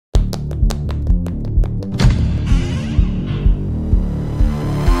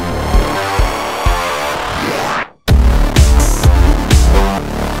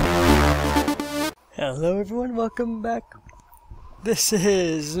Hello everyone, welcome back. This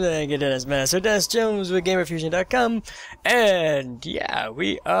is MegaDennismenace, or Dennis Jones with GamerFusion.com, and yeah,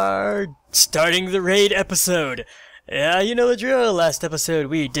 we are starting the raid episode. Yeah, you know the drill. Last episode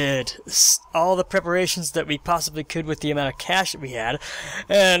we did all the preparations that we possibly could with the amount of cash that we had,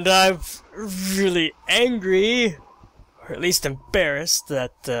 and I'm really angry, or at least embarrassed,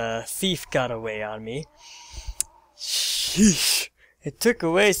 that the thief got away on me. Sheesh. It took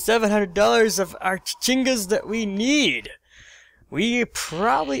away $700 of our chingas that we need. We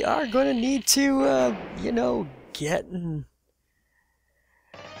probably are going to need to,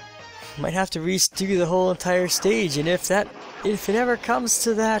 might have to redo the whole entire stage, and if it ever comes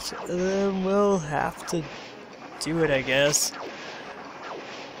to that, we'll have to do it, I guess.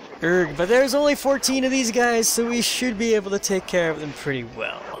 But there's only 14 of these guys, so we should be able to take care of them pretty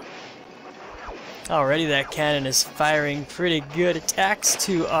well. Already that cannon is firing pretty good attacks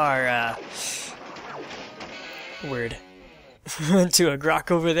to our, to a Grock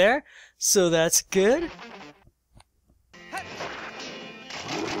over there, so that's good.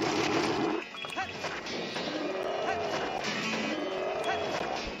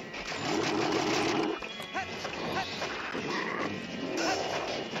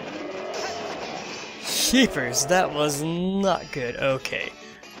 Sheepers, that was not good. Okay.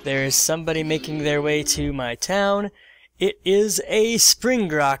 There is somebody making their way to my town. It is a spring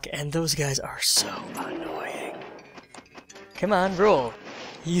Grock, and those guys are so annoying. Come on, roll.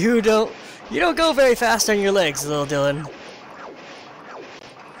 You don't go very fast on your legs, little Dillon.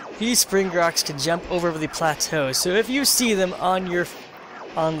 These spring Grocks can jump over the plateau, so if you see them on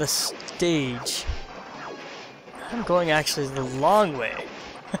the stage, I'm going actually the long way.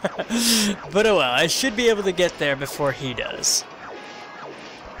 But oh well, I should be able to get there before he does.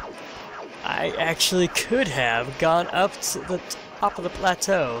 I actually could have gone up to the top of the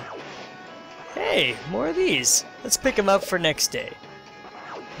plateau. Hey, more of these. Let's pick them up for next day.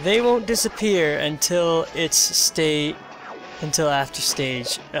 They won't disappear until after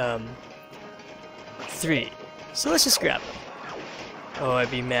stage 3. So let's just grab them. Oh, I'd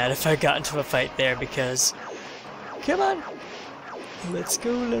be mad if I got into a fight there because... Come on! Let's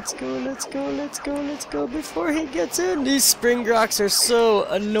go, let's go, let's go, let's go, let's go before he gets in. These spring Grocks are so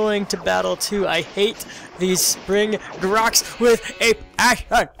annoying to battle too. I hate these spring Grocks with a...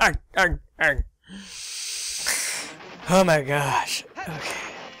 Oh my gosh.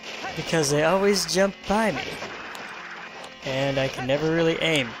 Okay. Because they always jump by me. And I can never really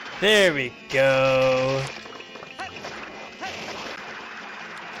aim. There we go.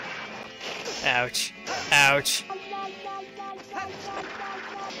 Ouch. Ouch.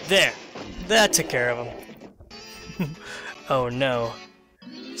 There! That took care of him. Oh no.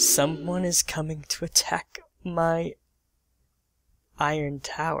 Someone is coming to attack my iron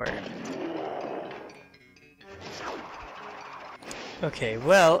tower. Okay,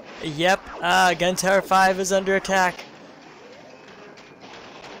 well, yep, Gun Tower 5 is under attack.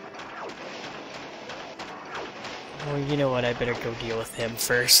 Well, you know what, I better go deal with him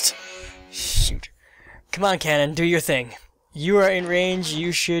first. Shoot. Come on, cannon, do your thing. You are in range,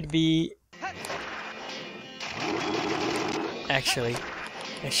 you should be... Actually,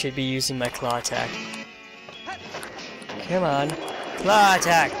 I should be using my claw attack. Come on. Claw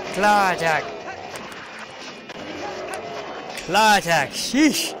attack! Claw attack! Claw attack!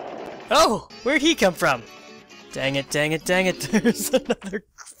 Sheesh! Oh! Where'd he come from? Dang it, dang it, dang it! There's another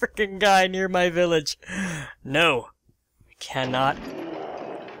freaking guy near my village. No. We cannot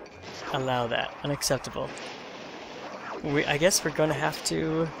allow that. Unacceptable. I guess we're gonna have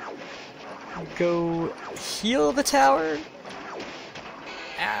to go heal the tower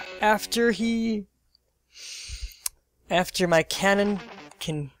after my cannon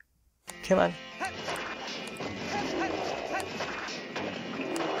can... Come on.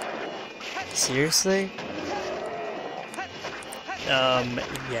 Seriously?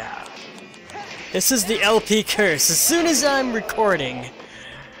 Yeah. This is the LP curse. As soon as I'm recording...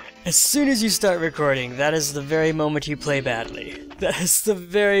 As soon as you start recording, that is the very moment you play badly. That is the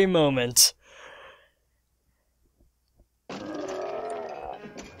very moment.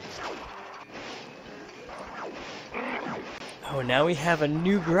 Oh, now we have a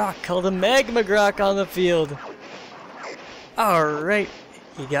new Grock called a Magma Grock on the field. Alright,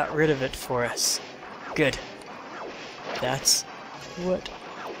 he got rid of it for us. Good. That's what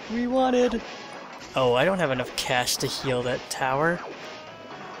we wanted. Oh, I don't have enough cash to heal that tower.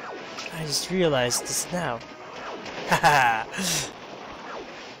 I just realized this now. Haha!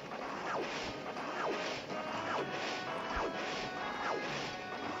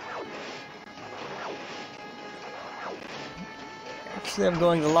 Actually, I'm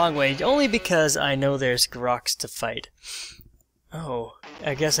going the long way, only because I know there's Grocks to fight. Oh,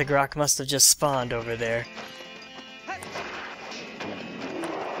 I guess a Grock must have just spawned over there.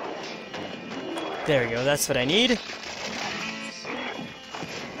 There we go, that's what I need.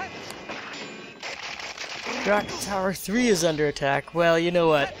 Grock Tower 3 is under attack. Well, you know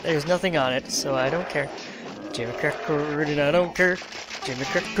what? There's nothing on it, so I don't care. Jimmy Cracker, and I don't care. Jimmy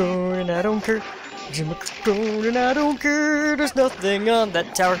Cracker, and I don't care. Jimmy Cracker, and I don't care. There's nothing on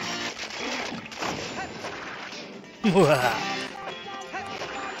that tower.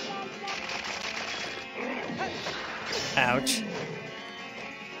 Ouch.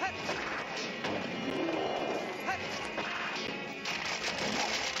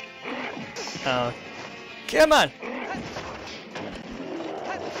 Oh. Come on!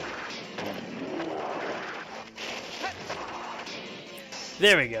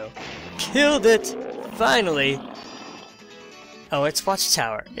 There we go. Killed it! Finally! Oh, it's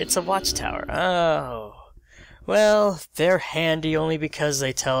watchtower. It's a watchtower. Oh. Well, they're handy only because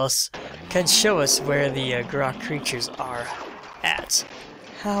they can show us where the Grock creatures are at.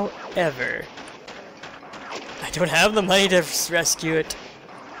 However, I don't have the money to rescue it.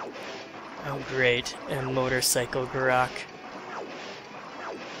 Oh great, a motorcycle Grock.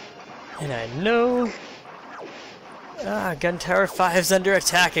 And I know... Gun Tower 5's under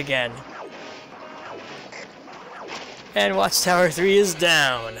attack again. And Watchtower 3 is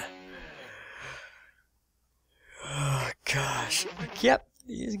down. Oh gosh. Yep,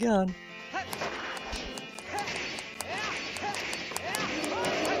 he's gone.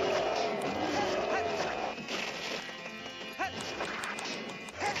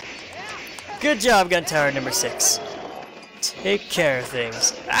 Good job, Gun Tower number 6. Take care of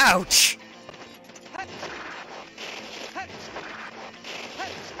things. Ouch!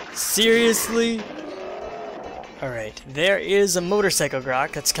 Seriously? Alright, there is a motorcycle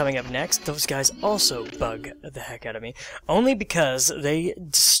Grock that's coming up next. Those guys also bug the heck out of me. Only because they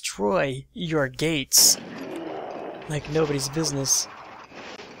destroy your gates like nobody's business.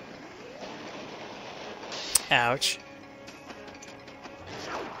 Ouch.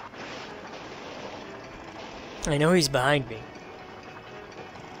 I know he's behind me.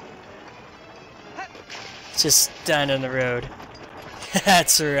 Just stand on the road.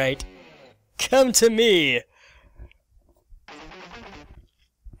 That's right. Come to me!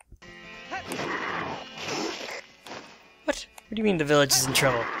 What? What do you mean the village is in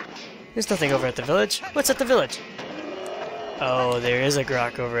trouble? There's nothing over at the village. What's at the village? Oh, there is a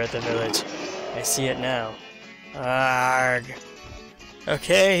Grock over at the village. I see it now. Arg.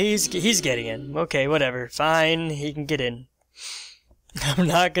 Okay, he's getting in. Okay, whatever. Fine, he can get in. I'm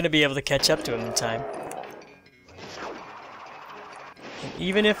not gonna be able to catch up to him in time. And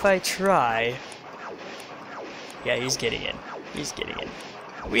even if I try... Yeah, he's getting in. He's getting in.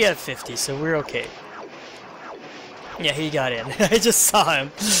 We have 50, so we're okay. Yeah, he got in. I just saw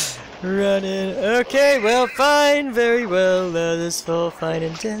him running. Okay, well, fine, very well. That is full, fine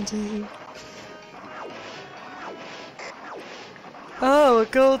and dandy. Oh, a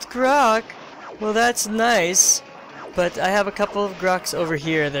gold Grock! Well, that's nice. But I have a couple of Grocks over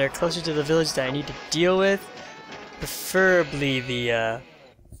here that are closer to the village that I need to deal with. Preferably the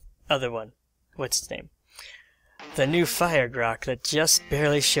other one. What's its name? The new fire Grock that just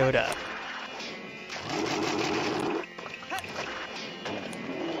barely showed up.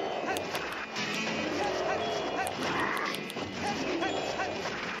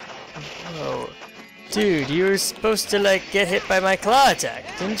 Whoa. Dude, you were supposed to, like, get hit by my claw attack,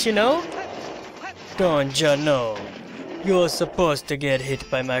 didn't you know? Don't you know? You're supposed to get hit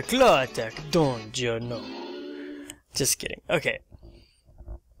by my claw attack, don't you know? Just kidding. Okay.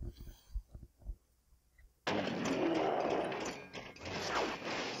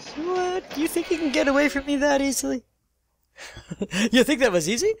 What? You think you can get away from me that easily? You think that was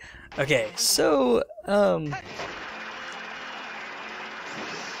easy? Okay, so,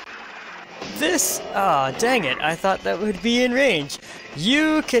 this... Aw, dang it, I thought that would be in range.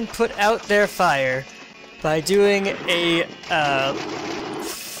 You can put out their fire by doing an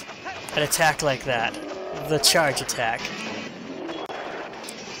attack like that. The charge attack.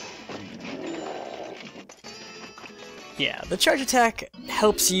 Yeah, the charge attack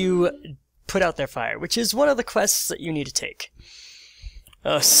helps you put out their fire, which is one of the quests that you need to take.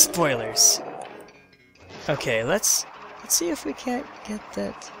 Oh, spoilers. Okay, let's see if we can't get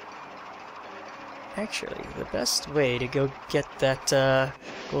that. Actually, the best way to go get that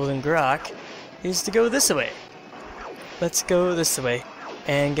golden Grock is to go this way. Let's go this way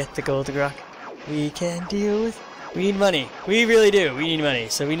and get the golden Grock. We can deal with... We need money. We really do. We need money.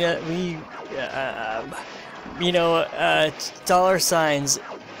 So you know, dollar signs.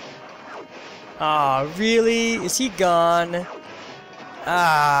 Ah, really? Is he gone?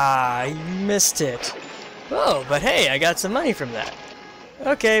 Ah, you missed it. Oh, but hey, I got some money from that.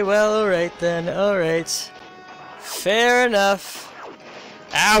 Okay, well, alright then, alright. Fair enough.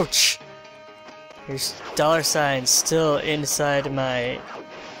 Ouch! There's dollar signs still inside my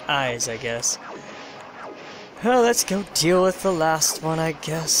eyes, I guess. Well, let's go deal with the last one, I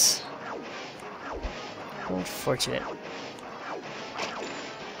guess. Unfortunate.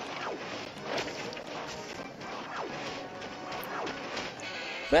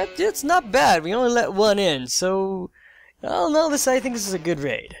 But it's not bad, we only let one in, so... Oh no, I think this is a good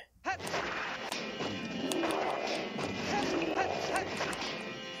raid.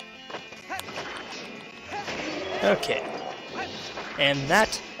 Okay. And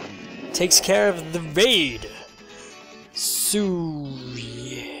that takes care of the raid. So,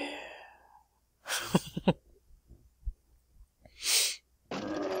 yeah.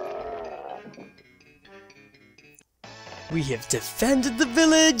 We have defended the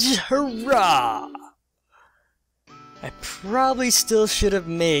village! Hurrah! I probably still should have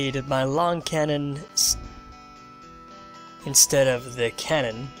made my long cannon instead of the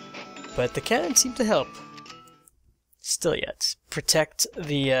cannon, but the cannon seemed to help. Still yet. Protect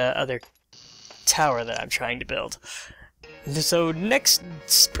the other tower that I'm trying to build. So next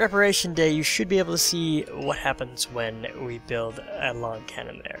preparation day you should be able to see what happens when we build a long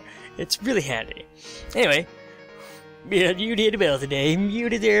cannon there. It's really handy. Anyway, you did well today. You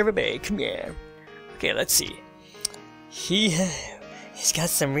deserve a break. Come here. Okay, let's see. He's got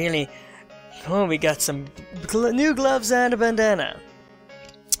some really... Oh, we got some new gloves and a bandana.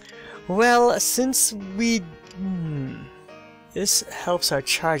 Well, since we... this helps our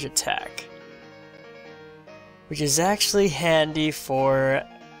charge attack. Which is actually handy for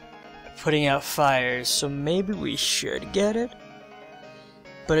putting out fires, so maybe we should get it.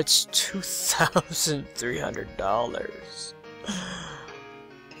 But it's $2,300.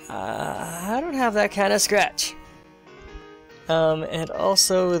 I don't have that kind of scratch. And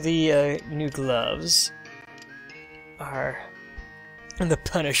also the new gloves are the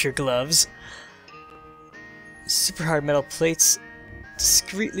Punisher gloves. Super hard metal plates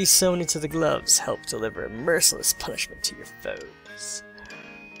discreetly sewn into the gloves help deliver merciless punishment to your foes.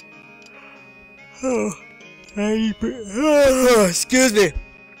 Oh, excuse me.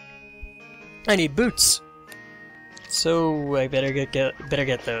 I need boots, so I better get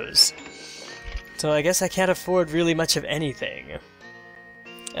those. So I guess I can't afford really much of anything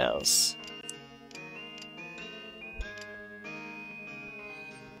else.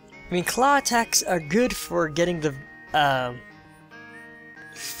 I mean, claw attacks are good for getting the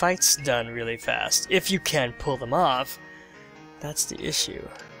fights done really fast, if you can pull them off. That's the issue.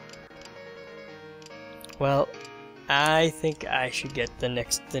 Well, I think I should get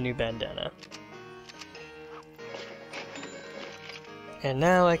the new bandana. And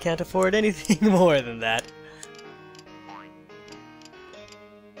now I can't afford anything more than that.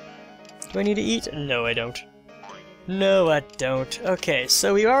 Do I need to eat? No, I don't. No, I don't. Okay,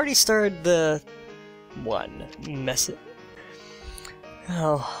 so we already started the one message.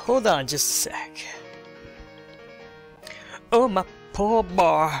 Oh, hold on just a sec. Oh, my poor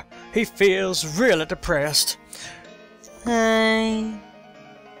boy. He feels really depressed. There's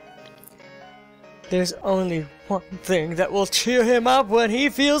only one thing that will cheer him up when he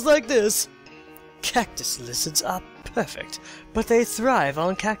feels like this. Cactus lizards are perfect, but they thrive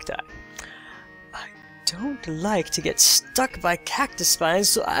on cacti. I don't like to get stuck by cactus spines,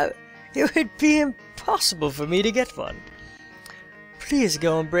 so it would be impossible for me to get one. Please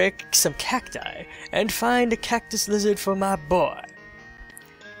go and break some cacti and find a cactus lizard for my boy.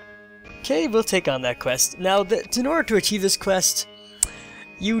 Okay, we'll take on that quest. Now, in order to achieve this quest,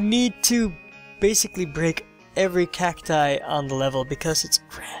 you need to basically break every cacti on the level because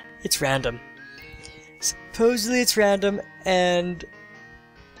it's random. Supposedly it's random, and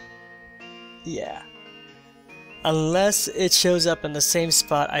yeah. Unless it shows up in the same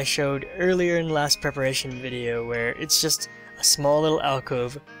spot I showed earlier in the last preparation video, where it's just a small little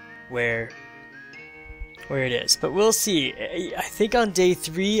alcove where it is. But we'll see. I think on day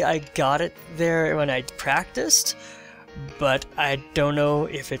 3 I got it there when I practiced, but I don't know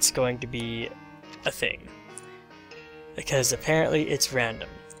if it's going to be a thing, because apparently it's random.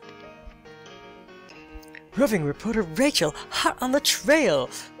 Roving reporter Rachel hot on the trail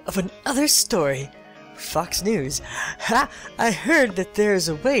of another story. Fox News. Ha! I heard that there's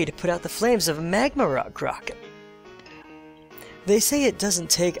a way to put out the flames of a magma rock rocket. They say it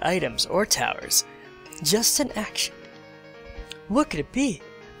doesn't take items or towers, just an action. What could it be?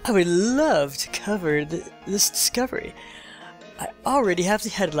 I would love to cover this discovery. I already have the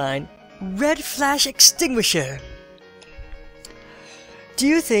headline, Red Flash Extinguisher. Do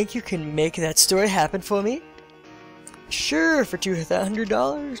you think you can make that story happen for me? Sure, for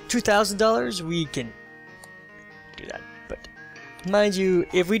 $2,000 we can do that. But mind you,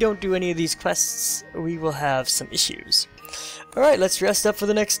 if we don't do any of these quests, we will have some issues. Alright, let's rest up for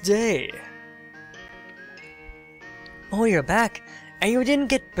the next day. Oh, you're back. And you didn't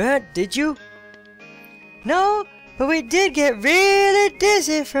get burnt, did you? No, but we did get really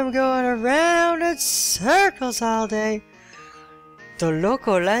dizzy from going around in circles all day. The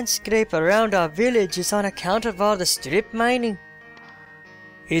local landscape around our village is on account of all the strip mining.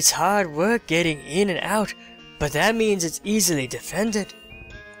 It's hard work getting in and out, but that means it's easily defended.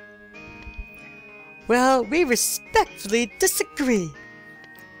 Well, we respectfully disagree.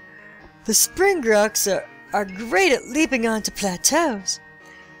 The spring Grocks are great at leaping onto plateaus.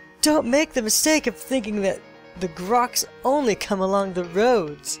 Don't make the mistake of thinking that the Grocks only come along the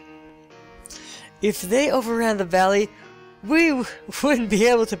roads. If they overran the valley, we wouldn't be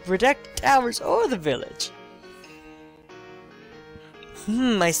able to protect towers or the village.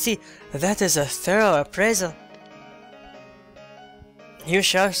 I see. That is a thorough appraisal. You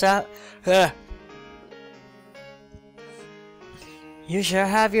sure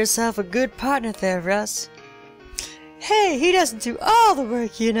have yourself a good partner there, Russ. Hey, he doesn't do all the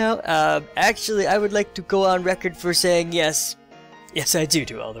work, you know. Actually, I would like to go on record for saying yes. Yes, I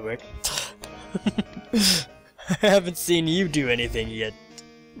do all the work. I haven't seen you do anything yet,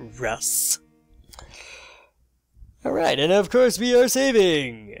 Russ. Alright, and of course we are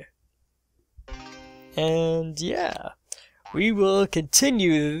saving. And yeah, we will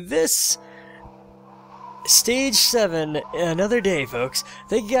continue this Stage 7 another day, folks.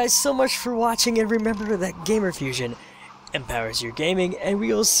 Thank you guys so much for watching, and remember that Gamer Fusion empowers your gaming, and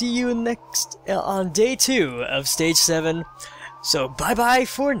we will see you next on day 2 of Stage 7. So bye-bye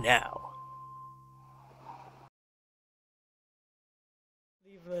for now.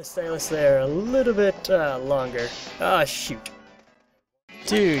 Leave the stylus there a little bit longer. Ah, shoot.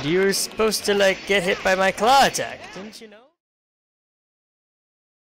 Dude, you were supposed to, like, get hit by my claw attack, didn't you know?